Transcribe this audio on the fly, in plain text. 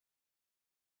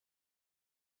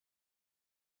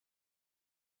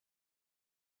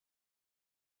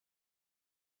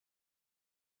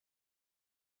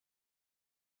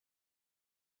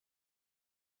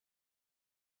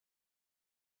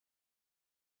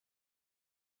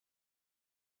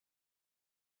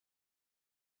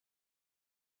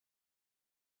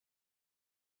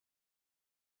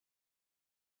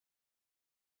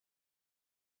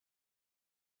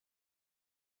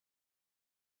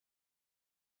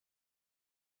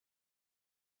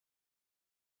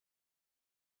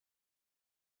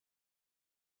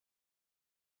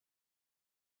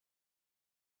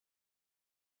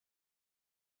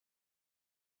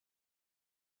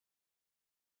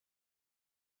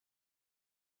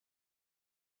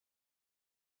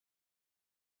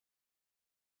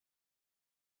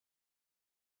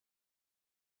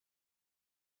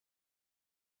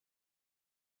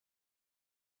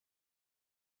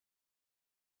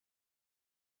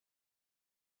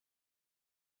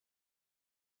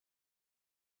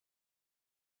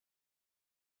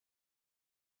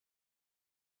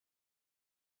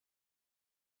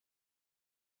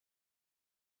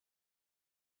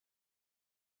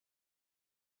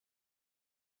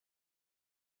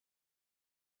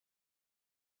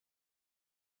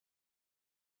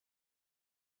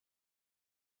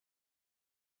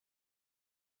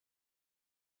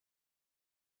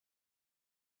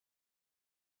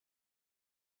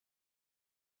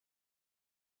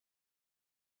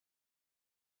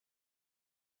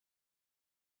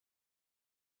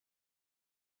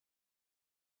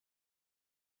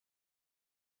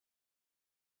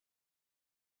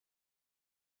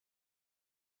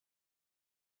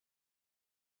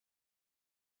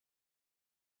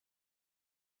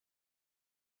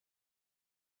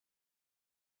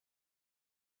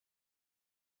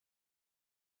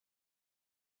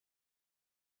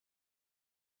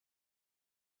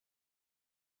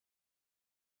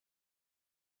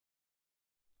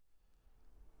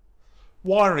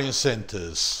Wiring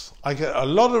centers. I get a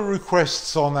lot of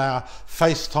requests on our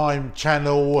FaceTime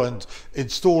channel and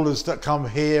installers that come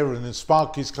here, and then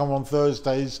Sparkies come on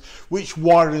Thursdays. Which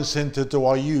wiring center do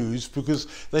I use? Because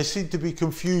they seem to be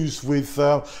confused with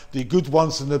the good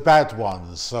ones and the bad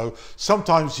ones. So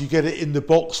sometimes you get it in the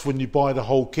box when you buy the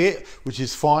whole kit, which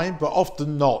is fine, but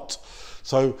often not.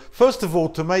 So first of all,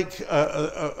 to make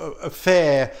a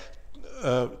fair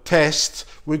test,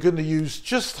 we're going to use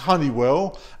just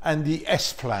Honeywell and the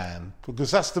S-Plan,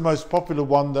 because that's the most popular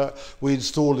one that we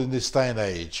install in this day and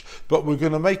age. But we're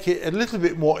going to make it a little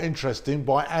bit more interesting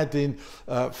by adding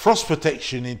frost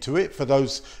protection into it for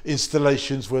those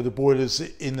installations where the boiler's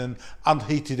in an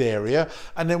unheated area,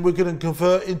 and then we're going to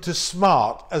convert into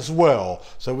smart as well.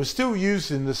 So we're still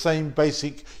using the same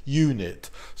basic unit.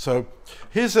 So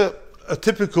here's a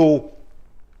typical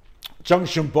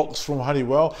junction box from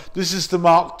Honeywell. This is the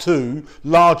Mark II,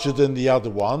 larger than the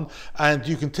other one, and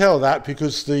you can tell that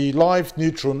because the live,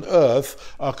 neutral and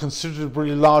earth are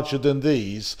considerably larger than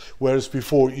these, whereas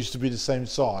before it used to be the same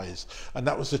size, and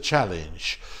that was a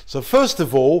challenge. So first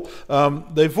of all,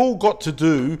 they've all got to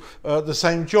do the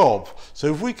same job.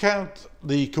 So if we count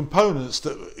the components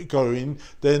that go in,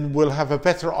 then we'll have a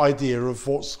better idea of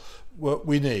what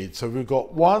we need. So we've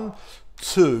got 1,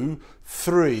 2,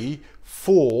 3,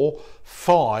 4,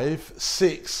 5,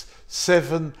 6,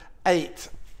 7, 8.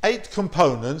 8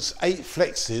 components, 8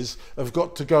 flexes have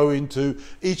got to go into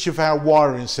each of our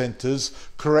wiring centers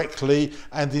correctly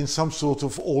and in some sort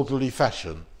of orderly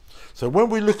fashion. So when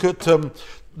we look at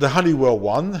the Honeywell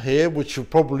one here, which will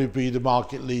probably be the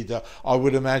market leader, I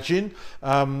would imagine.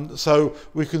 So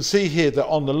we can see here that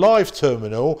on the live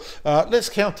terminal, let's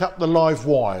count up the live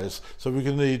wires. So we're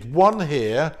going to need 1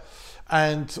 here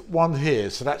and 1 here,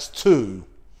 so that's 2.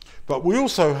 But we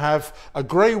also have a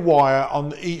grey wire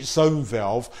on each zone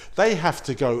valve. They have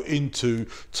to go into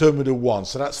terminal 1,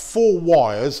 so that's 4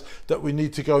 wires that we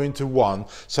need to go into 1.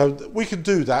 So we can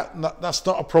do that, that's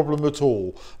not a problem at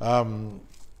all.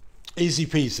 Easy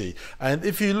peasy. And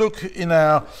if you look in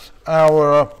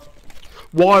our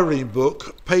wiring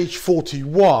book, page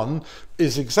 41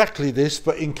 is exactly this,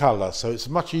 but in colour, so it's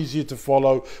much easier to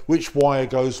follow which wire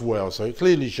goes well. So it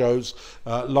clearly shows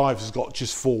live has got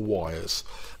just 4 wires.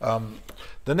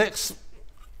 The next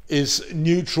is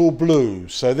neutral blue,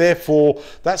 so therefore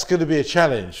that's going to be a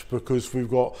challenge, because we've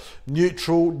got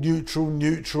neutral, neutral,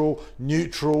 neutral,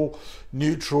 neutral,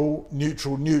 neutral,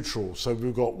 neutral, neutral. So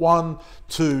we've got 1,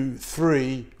 2,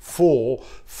 3, 4,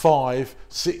 5,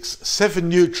 6, 7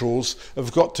 neutrals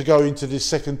have got to go into this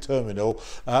second terminal.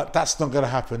 That's not going to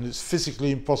happen. It's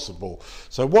physically impossible.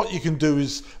 So what you can do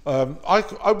is,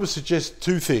 I would suggest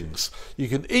 2 things. You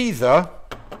can either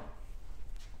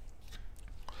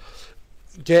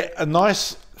get a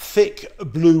nice thick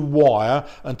blue wire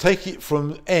and take it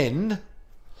from N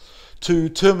to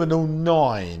terminal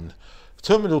 9.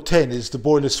 Terminal 10 is the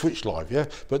boiler switch live, yeah?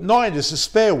 But 9 is a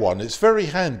spare one. It's very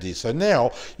handy. So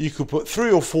now you could put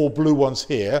 3 or 4 blue ones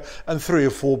here and 3 or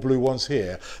 4 blue ones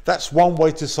here. That's one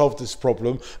way to solve this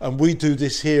problem, and we do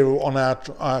this here on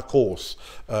our course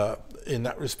in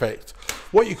that respect.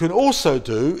 What you can also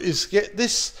do is get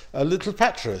this little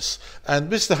pattress,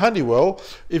 and Mr. Honeywell,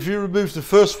 if you remove the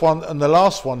first one and the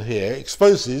last one here,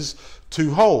 exposes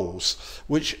 2 holes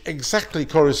which exactly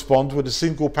correspond with a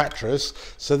single pattress.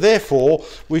 So therefore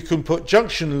we can put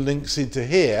junction links into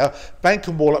here, bank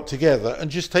them all up together,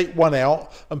 and just take one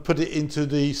out and put it into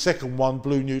the second one,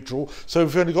 blue neutral. So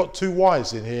we've only got 2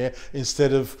 wires in here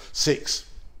instead of 6,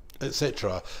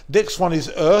 etc. Next one is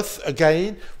earth.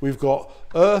 Again, we've got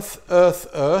earth, earth,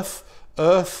 earth,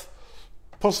 earth,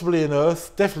 possibly an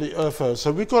earth, definitely earth, earth.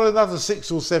 So we've got another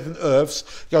 6 or 7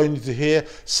 earths going into here.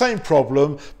 Same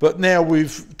problem, but now we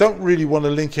don't really want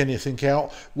to link anything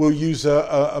out. We'll use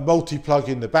a multi-plug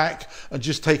in the back and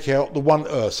just take out the 1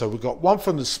 earth. So we've got 1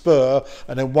 from the spur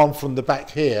and then 1 from the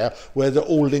back here, where they're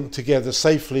all linked together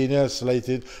safely and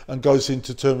isolated, and goes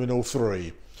into terminal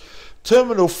 3.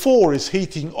 Terminal 4 is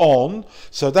heating on,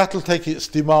 so that'll take its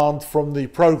demand from the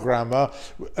programmer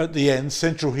at the end,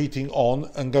 central heating on,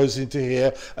 and goes into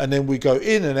here, and then we go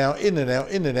in and out, in and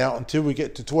out, in and out until we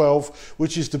get to 12,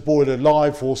 which is the boiler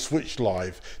live or switch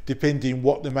live, depending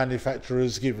what the manufacturer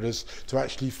has given us to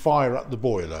actually fire up the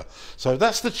boiler. So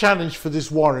that's the challenge for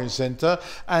this wiring center,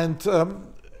 and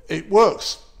it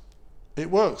works. It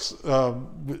works.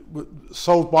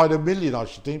 Sold by the million, I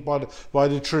should think, by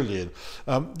the trillion.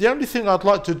 The only thing I'd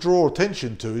like to draw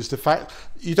attention to is the fact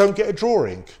you don't get a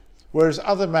drawing. Whereas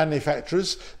other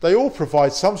manufacturers, they all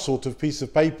provide some sort of piece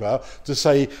of paper to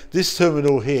say this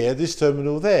terminal here, this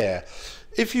terminal there.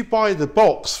 If you buy the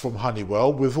box from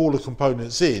Honeywell with all the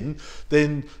components in,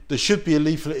 then there should be a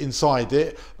leaflet inside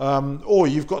it, or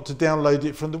you've got to download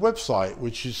it from the website,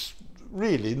 which is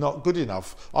really not good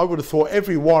enough. I would have thought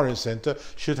every wiring centre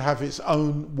should have its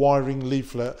own wiring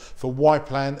leaflet for Y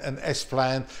plan and S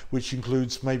plan, which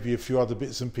includes maybe a few other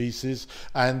bits and pieces,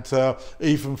 and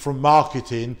even from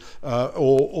marketing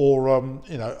or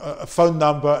you know, a phone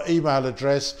number, email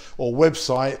address or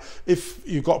website. If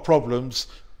you've got problems,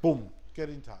 boom, get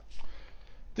in touch.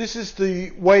 This is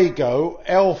the Wago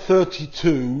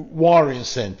L32 wiring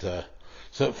centre.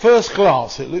 So at first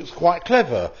glance it looks quite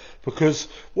clever, because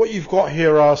what you've got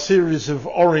here are a series of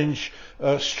orange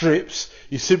strips.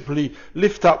 You simply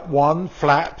lift up one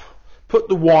flap, put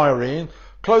the wire in,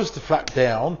 close the flap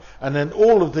down, and then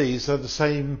all of these are the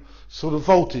same sort of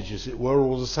voltage, as it were,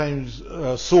 or the same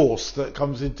source that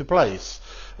comes into place.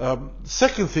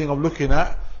 Second thing I'm looking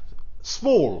at,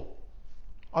 small.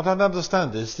 I don't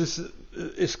understand this.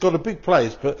 It's got a big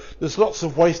place, but there's lots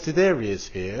of wasted areas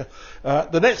here.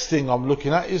 The next thing I'm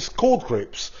looking at is cord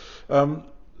grips.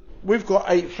 We've got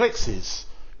 8 flexes.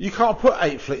 You can't put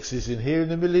 8 flexes in here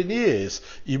in a million years.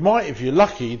 You might, if you're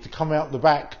lucky, to come out the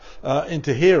back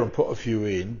into here and put a few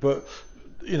in, but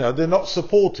you know, they're not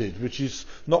supported, which is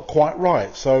not quite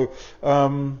right. So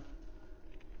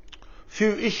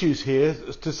few issues here,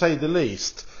 to say the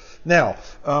least. Now,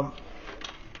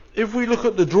 if we look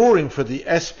at the drawing for the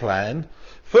S plan,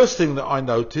 first thing that I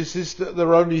notice is that there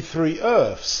are only 3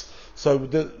 earths. So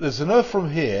there's an earth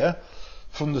from here,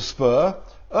 from the spur,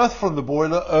 earth from the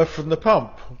boiler, earth from the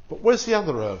pump. But where's the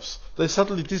other earths? They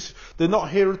suddenly they're not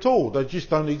here at all. They just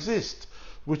don't exist.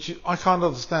 Which I can't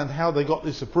understand how they got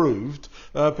this approved,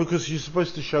 because you're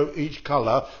supposed to show each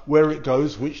colour where it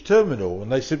goes, which terminal,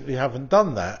 and they simply haven't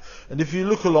done that. And if you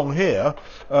look along here,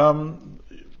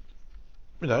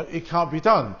 you know, it can't be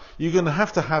done. You're going to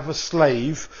have a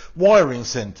slave wiring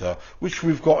centre, which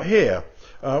we've got here,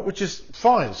 which is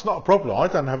fine. It's not a problem. I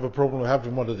don't have a problem with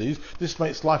having one of these. This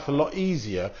makes life a lot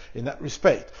easier in that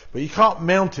respect. But you can't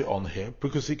mount it on here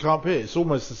because it can't be. It's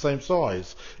almost the same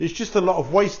size. It's just a lot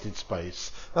of wasted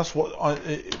space. That's what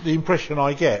the impression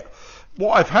I get.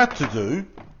 What I've had to do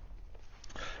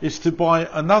is to buy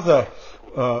another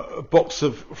box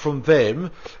from them,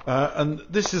 and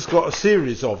this has got a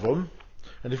series of them.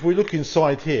 And if we look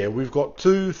inside here, we've got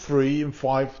 2, 3 and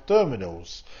 5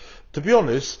 terminals. To be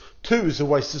honest, 2 is a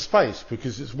waste of space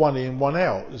because it's 1 in, 1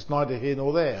 out. It's neither here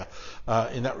nor there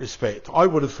in that respect. I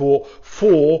would have thought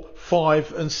 4,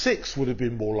 5 and 6 would have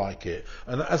been more like it.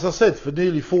 And as I said, for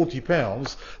nearly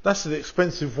 £40, that's an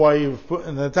expensive way of putting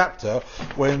an adapter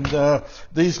when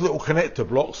these little connector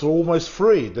blocks are almost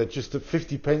free. They're just at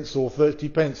 50 pence or 30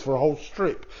 pence for a whole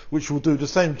strip, which will do the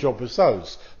same job as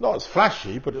those. Not as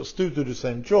flashy, but it'll still do the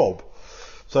same job.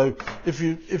 So if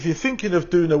you're thinking of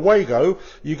doing a Wago,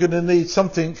 you're going to need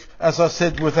something, as I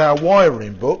said, with our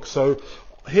wiring book. So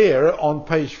here on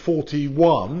page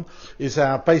 41 is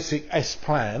our basic S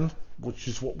plan, which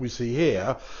is what we see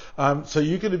here. So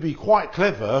you're going to be quite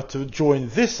clever to join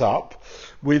this up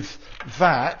with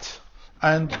that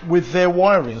and with their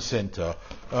wiring centre.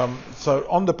 So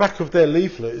on the back of their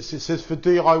leaflet it says for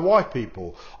DIY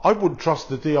people. I wouldn't trust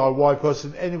the DIY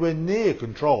person anywhere near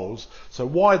controls, so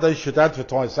why they should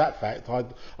advertise that fact,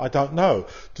 I don't know.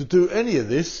 To do any of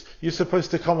this, you're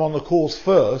supposed to come on the course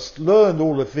first, learn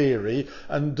all the theory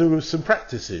and do some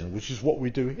practicing, which is what we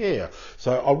do here.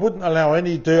 So I wouldn't allow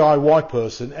any DIY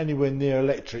person anywhere near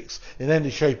electrics in any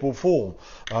shape or form.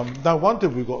 No wonder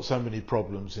we've got so many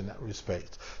problems in that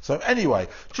respect. So anyway,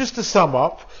 just to sum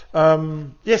up,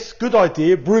 yes, good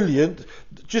idea, brilliant.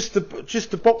 Just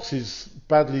the box is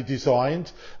badly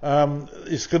designed.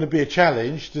 It's going to be a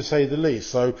challenge, to say the least.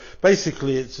 So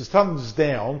basically, it's a thumbs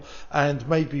down and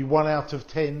maybe 1 out of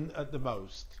 10 at the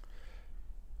most.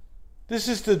 This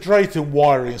is the Drayton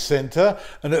wiring centre,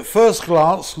 and at first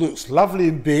glance looks lovely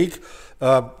and big,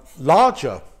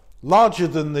 larger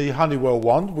than the Honeywell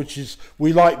one, which is,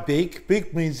 we like big.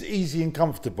 Big means easy and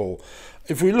comfortable.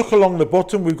 If we look along the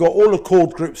bottom, we've got all the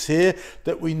cord grips here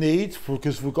that we need,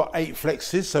 because we've got 8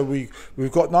 flexes, so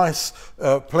we've got nice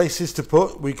places to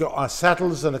put. We've got our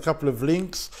saddles and a couple of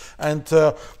links, and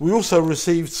we also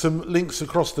received some links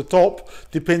across the top,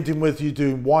 depending whether you're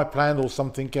doing Y-plan or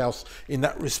something else in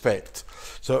that respect.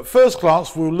 So at first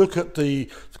glance, we'll look at the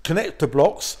connector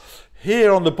blocks.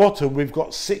 Here on the bottom, we've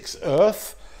got 6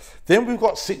 earth. Then we've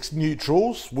got 6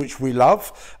 neutrals, which we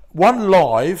love. 1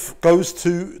 live goes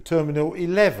to terminal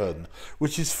 11,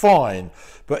 which is fine.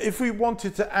 But if we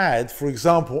wanted to add, for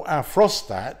example, our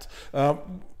frostat,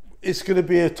 it's going to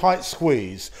be a tight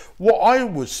squeeze. What I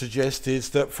would suggest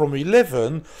is that from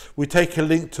 11, we take a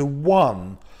link to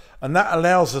 1. and that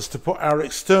allows us to put our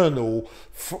external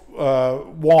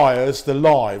wires, the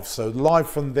live, so live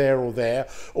from there,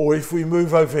 or if we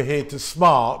move over here to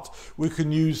smart, we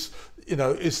can use, you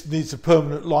know, it needs a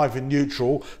permanent live and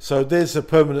neutral, so there's a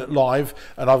permanent live,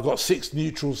 and I've got 6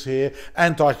 neutrals here,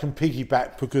 and I can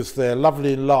piggyback because they're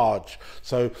lovely and large.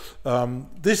 So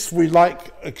this we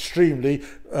like extremely.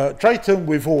 Drayton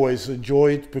we've always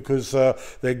enjoyed because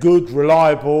they're good,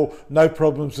 reliable, no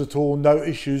problems at all, no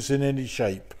issues in any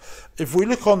shape. If we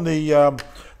look on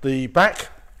the back,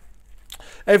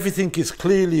 everything is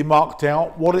clearly marked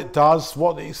out, what it does,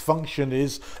 what its function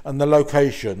is, and the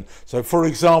location. So for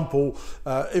example,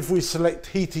 if we select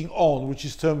heating on, which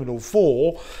is terminal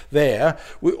 4 there,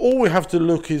 all we have to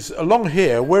look is along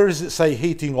here, where does it say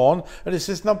heating on, and it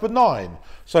says number 9.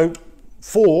 So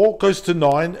 4 goes to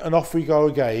 9 and off we go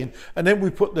again, and then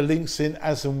we put the links in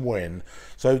as and when.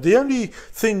 So the only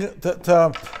thing that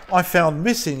I found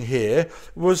missing here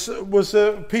was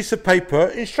a piece of paper,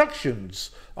 instructions.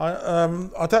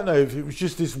 I don't know if it was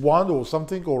just this one or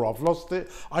something, or I've lost it.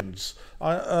 I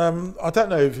don't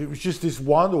know if it was just this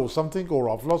one or something, or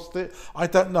I've lost it. I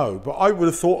don't know, but I would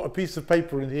have thought a piece of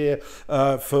paper in here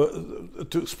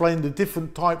to explain the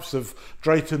different types of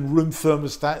Drayton room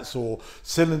thermostats or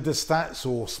cylinder stats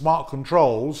or smart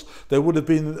controls. There would have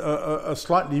been a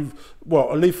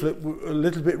leaflet a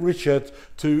little bit richer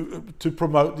to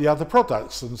promote the other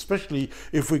products, and especially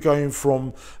if we're going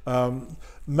from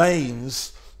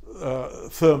mains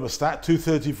thermostat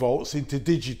 230 volts into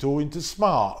digital into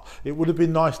smart. It would have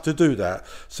been nice to do that.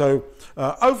 So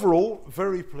overall,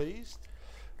 very pleased.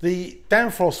 The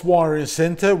Danfoss wiring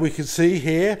centre, we can see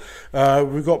here,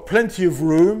 we've got plenty of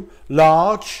room,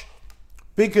 large,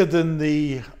 bigger than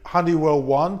the Honeywell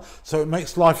one, so it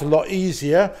makes life a lot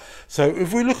easier. So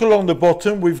if we look along the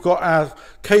bottom, we've got our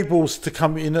cables to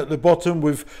come in at the bottom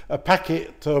with a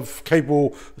packet of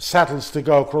cable saddles to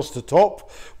go across the top.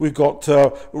 We've got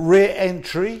rear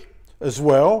entry as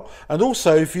well, and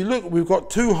also if you look, we've got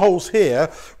 2 holes here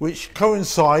which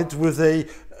coincide with a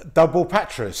double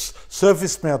pattress,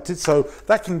 surface mounted, so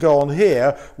that can go on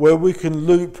here where we can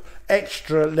loop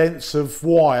extra lengths of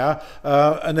wire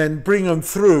and then bring them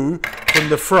through from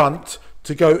the front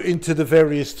to go into the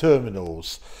various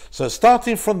terminals. So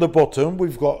starting from the bottom,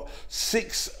 we've got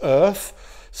 6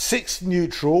 earth, 6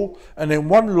 neutral, and then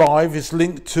 1 live is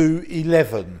linked to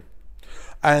 11.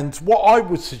 And what I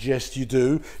would suggest you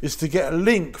do is to get a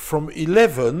link from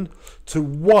 11 to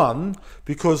 1,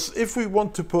 because if we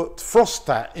want to put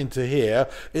Frostat into here,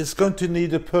 it's going to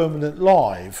need a permanent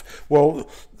live. Well,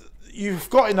 you've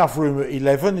got enough room at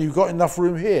 11, you've got enough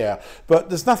room here, but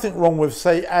there's nothing wrong with,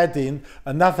 say, adding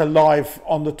another live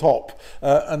on the top.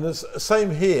 And the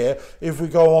same here, if we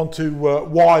go on to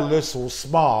wireless or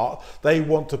smart, they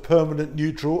want a permanent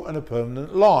neutral and a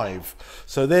permanent live.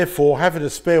 So therefore, having a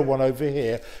spare one over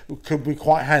here could be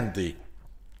quite handy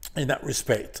in that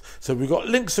respect. So we've got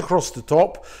links across the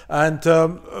top, and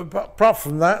but apart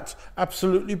from that,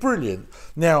 absolutely brilliant.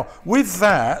 Now with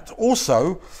that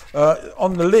also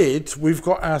on the lid we've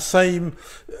got our same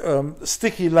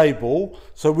sticky label,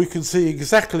 so we can see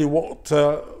exactly what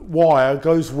wire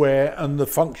goes where and the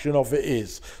function of it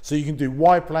is. So you can do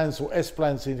Y plans or S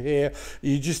plans in here.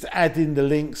 You just add in the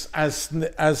links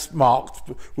as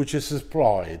marked, which is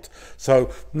supplied. So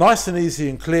nice and easy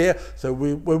and clear. So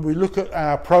when we look at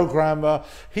our programmer,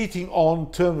 heating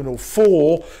on terminal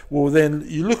 4, well then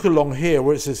you look along here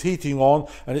where it says heating on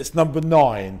and it's number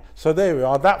 9. So there we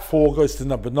are, that 4 goes to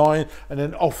number 9 and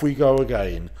then off we go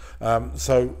again.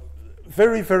 So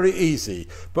very, very easy.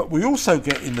 But we also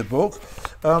get in the book,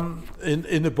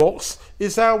 in the box,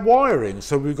 is our wiring.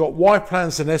 So we've got Y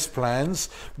plans and S plans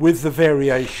with the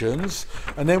variations,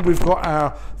 and then we've got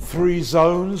our 3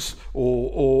 zones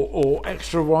or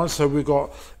extra ones. So we've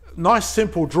got nice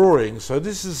simple drawings. So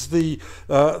this is the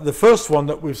first one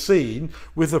that we've seen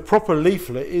with a proper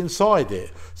leaflet inside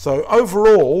it. So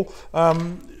overall,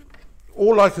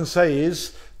 all I can say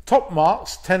is top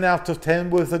marks, 10 out of 10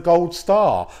 with a gold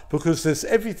star, because there's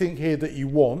everything here that you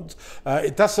want.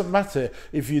 It doesn't matter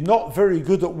if you're not very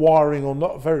good at wiring or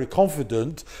not very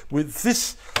confident with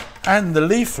this and the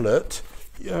leaflet.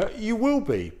 You will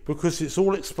be, because it's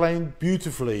all explained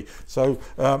beautifully. So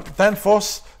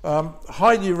Danfoss,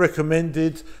 highly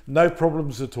recommended, no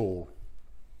problems at all.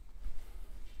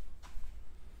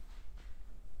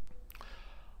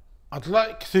 I'd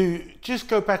like to just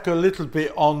go back a little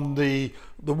bit on the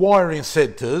wiring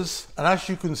centres, and as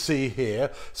you can see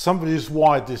here, somebody's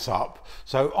wired this up.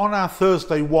 So on our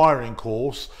Thursday wiring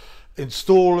course,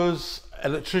 installers,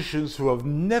 electricians who have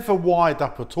never wired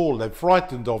up at all, they're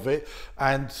frightened of it,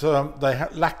 and they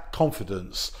lack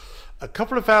confidence. a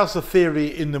couple of hours of theory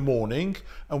in the morning,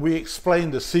 and we explain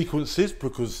the sequences,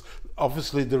 because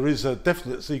obviously there is a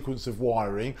definite sequence of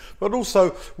wiring, but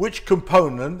also which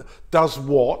component does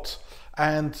what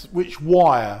and which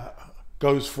wire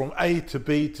goes from A to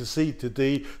B to C to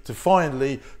D to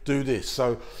finally do this.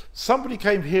 So somebody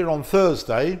came here on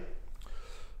Thursday,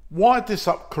 wired this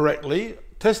up correctly,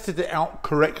 tested it out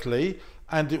correctly,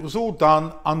 and it was all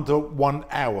done under 1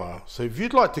 hour. So if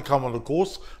you'd like to come on a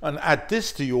course and add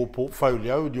this to your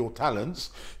portfolio and your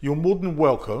talents, you're more than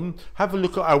welcome. Have a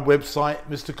look at our website,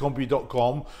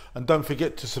 mrcombi.com, and don't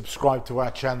forget to subscribe to our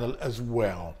channel as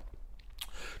well.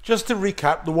 Just to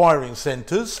recap the wiring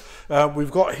centers,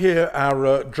 we've got here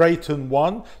our Drayton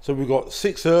one. So we've got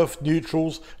 6 earth,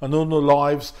 neutrals, and all the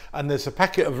lives, and there's a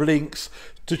packet of links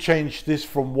to change this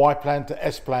from Y plan to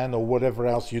S plan or whatever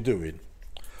else you're doing.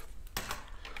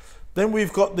 Then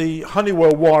we've got the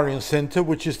Honeywell wiring center,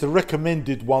 which is the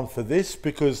recommended one for this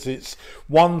because it's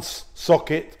one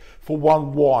socket for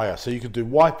one wire. So you can do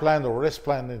Y plan or S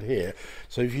plan in here.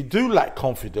 So if you do lack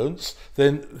confidence,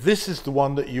 then this is the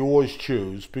one that you always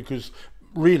choose, because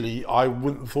really I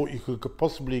wouldn't have thought you could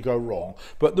possibly go wrong.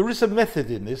 But there is a method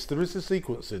in this, there is a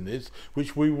sequence in this,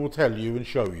 which we will tell you and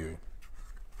show you.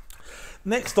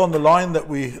 Next on the line that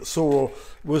we saw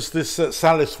was this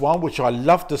Salis one, which I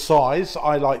love the size.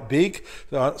 I like big,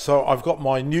 so I've got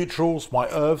my neutrals, my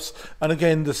earths, and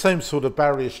again the same sort of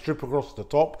barrier strip across the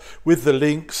top with the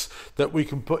links that we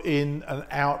can put in and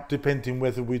out depending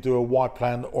whether we do a Y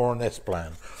plan or an S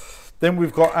plan. Then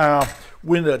we've got our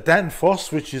winner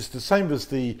Danfoss, which is the same as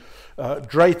the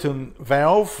Drayton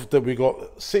valve, that we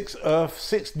got 6 earth,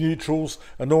 6 neutrals,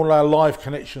 and all our live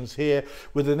connections here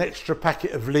with an extra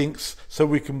packet of links so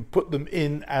we can put them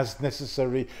in as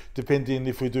necessary depending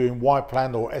if we're doing Y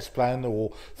plan or S plan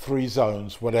or 3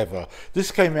 zones, whatever. This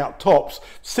came out tops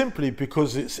simply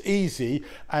because it's easy,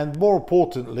 and more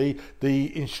importantly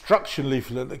the instruction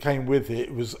leaflet that came with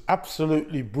it was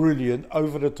absolutely brilliant,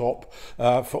 over the top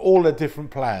for all the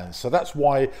different plans. So that's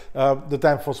why the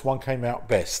Danfoss one came out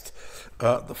best.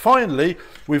 Finally,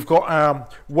 we've got our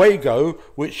Wago,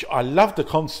 which I love the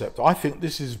concept. I think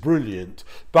this is brilliant,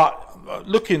 but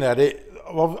looking at it,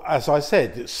 as I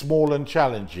said, it's small and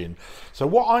challenging. So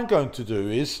what I'm going to do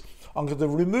is I'm going to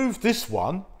remove this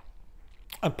one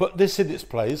and put this in its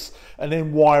place and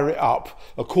then wire it up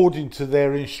according to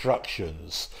their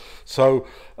instructions. So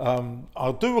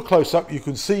I'll do a close-up. You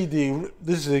can see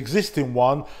this is the existing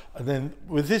one, and then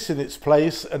with this in its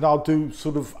place, and I'll do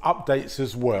sort of updates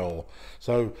as well.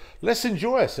 So let's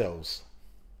enjoy ourselves.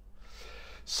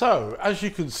 So as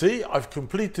you can see, I've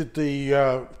completed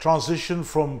the transition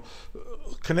from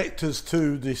connectors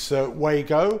to this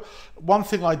Wago. One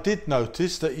thing I did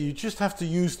notice that you just have to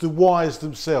use the wires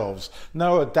themselves.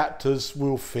 No adapters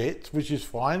will fit, which is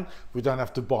fine. We don't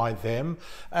have to buy them.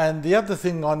 And the other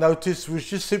thing I noticed was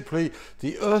just simply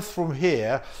the earth from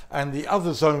here and the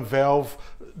other zone valve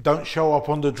don't show up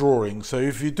on the drawing. So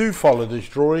if you do follow this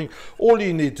drawing, all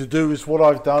you need to do is what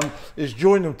I've done is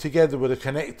join them together with a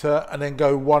connector and then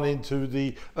go one into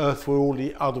the earth where all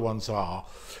the other ones are.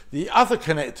 The other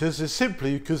connectors is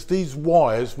simply because these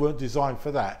wires weren't designed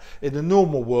for that. In the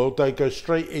normal world, they go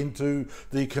straight into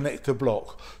the connector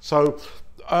block. So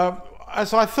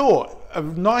as I thought, a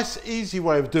nice easy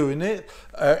way of doing it,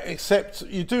 except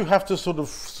you do have to sort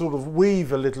of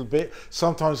weave a little bit.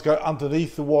 Sometimes go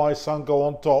underneath the wire, some go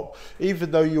on top,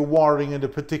 even though you're wiring in a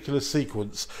particular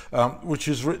sequence, which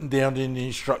is written down in the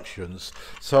instructions.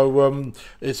 So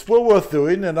it's well worth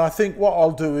doing, and I think what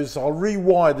I'll do is I'll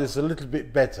rewire this a little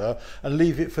bit better and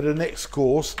leave it for the next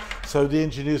course so the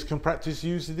engineers can practice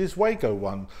using this Wago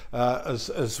one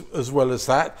as well as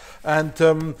that.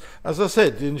 And as I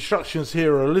said, the instructions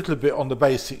here are a little bit on the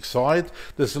basic side.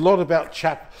 There's a lot about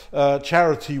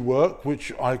charity work,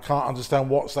 which I can't understand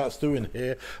what that's doing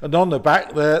here. And on the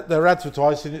back, they're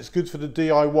advertising it's good for the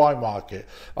DIY market.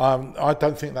 I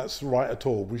don't think that's right at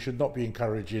all. We should not be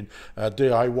encouraging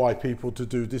DIY people to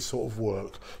do this sort of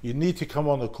work. You need to come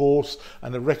on a course,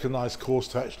 and a recognised course,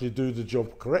 to actually do the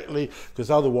job correctly, because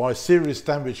otherwise serious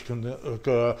damage can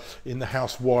occur in the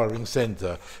house wiring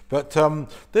centre. But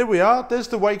there we are. There's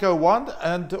the Wago one,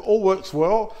 and all works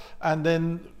well. And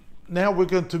then now we're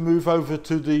going to move over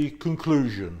to the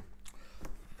conclusion.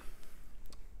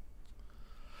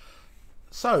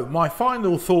 So my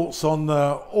final thoughts on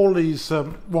all these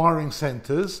wiring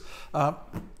centres.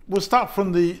 We'll start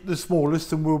from the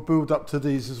smallest and we'll build up to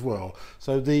these as well.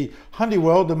 So the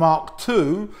Honeywell, the Mark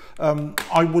II,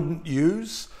 I wouldn't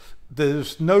use.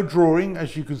 There's no drawing,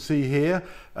 as you can see here,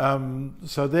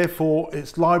 so therefore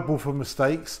it's liable for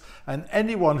mistakes, and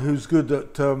anyone who's good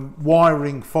at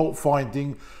wiring, fault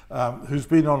finding, who's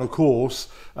been on a course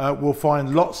will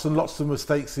find lots and lots of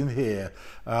mistakes in here.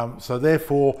 So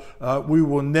therefore, we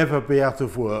will never be out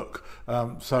of work.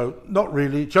 So not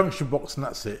really, junction box and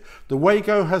that's it. The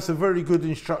Wago has a very good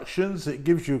instructions. It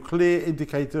gives you a clear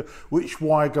indicator which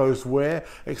wire goes where,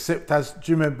 except as,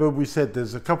 do you remember we said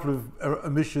there's a couple of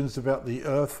omissions about the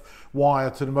earth wire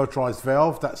to the motorized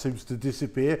valve. That seems to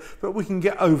disappear, but we can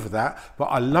get over that. But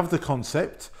I love the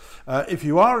concept. If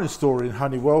you are installing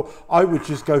Honeywell, I would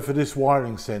just go for this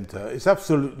wiring center. It's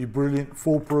absolutely brilliant,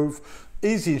 foolproof.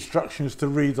 Easy instructions to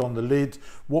read on the lid.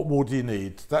 What more do you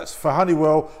need? That's for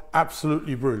Honeywell,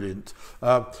 absolutely brilliant.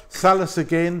 Salus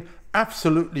again,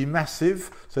 absolutely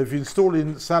massive. So if you're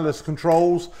installing Salus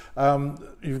controls,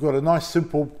 you've got a nice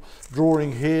simple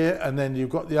drawing here, and then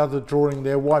you've got the other drawing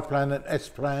there, Y plan and S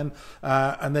plan,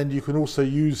 and then you can also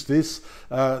use this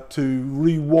to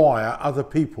rewire other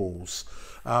people's.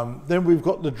 Then we've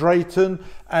got the Drayton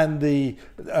and the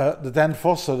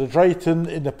Danfoss. So the Drayton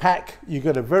in the pack, you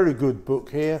get a very good book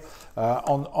here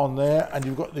on there, and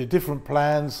you've got the different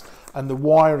plans and the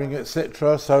wiring,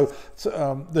 etc. So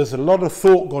there's a lot of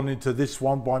thought gone into this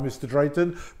one by Mr.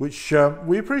 Drayton, which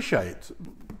we appreciate.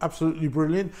 Absolutely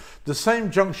brilliant. The same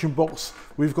junction box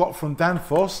we've got from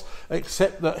Danfoss,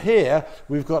 except that here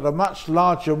we've got a much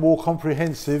larger, more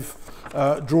comprehensive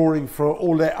drawing for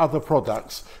all their other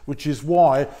products, which is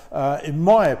why, in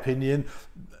my opinion,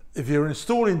 if you're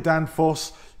installing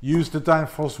Danfoss, use the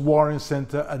Danfoss wiring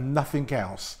center and nothing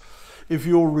else. If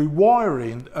you're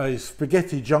rewiring a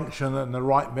spaghetti junction and the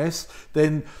right mess,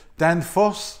 then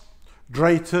Danfoss,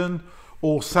 Drayton,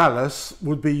 or Salus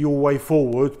would be your way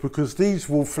forward, because these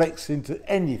will flex into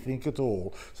anything at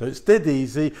all. So it's dead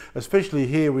easy, especially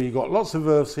here where you've got lots of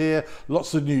earths here,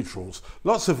 lots of neutrals.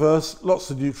 Lots of earths,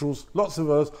 lots of neutrals, lots of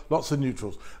earths, lots of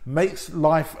neutrals. Makes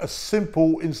life a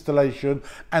simple installation,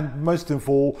 and most of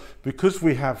all, because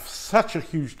we have such a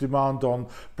huge demand on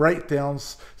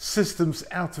breakdowns, systems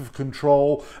out of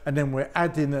control, and then we're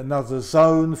adding another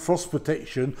zone, frost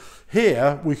protection.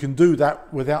 Here we can do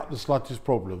that without the slightest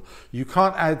problem. You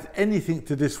can't add anything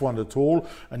to this one at all,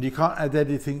 and you can't add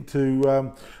anything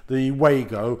to the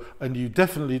Wago, and you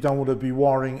definitely don't want to be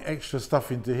wiring extra stuff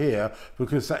into here,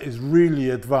 because that is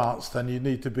really advanced and you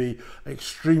need to be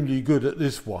extremely good at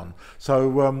this one.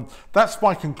 So that's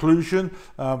my conclusion.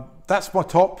 That's my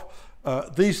top.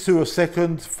 These two are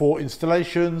second for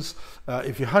installations.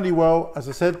 If you're Honeywell, as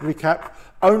I said, recap,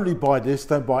 only buy this,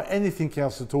 don't buy anything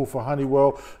else at all for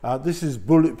Honeywell. This is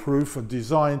bulletproof and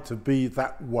designed to be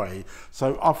that way.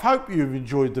 So I hope you've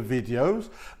enjoyed the videos,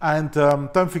 and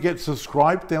don't forget to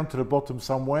subscribe down to the bottom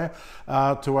somewhere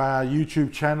to our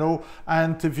YouTube channel.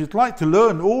 And if you'd like to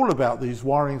learn all about these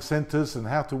wiring centers and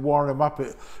how to wire them up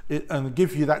and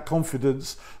give you that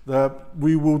confidence, that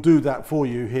we will do that for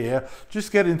you here,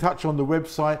 just get in touch on the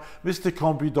website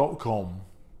mrcombi.com.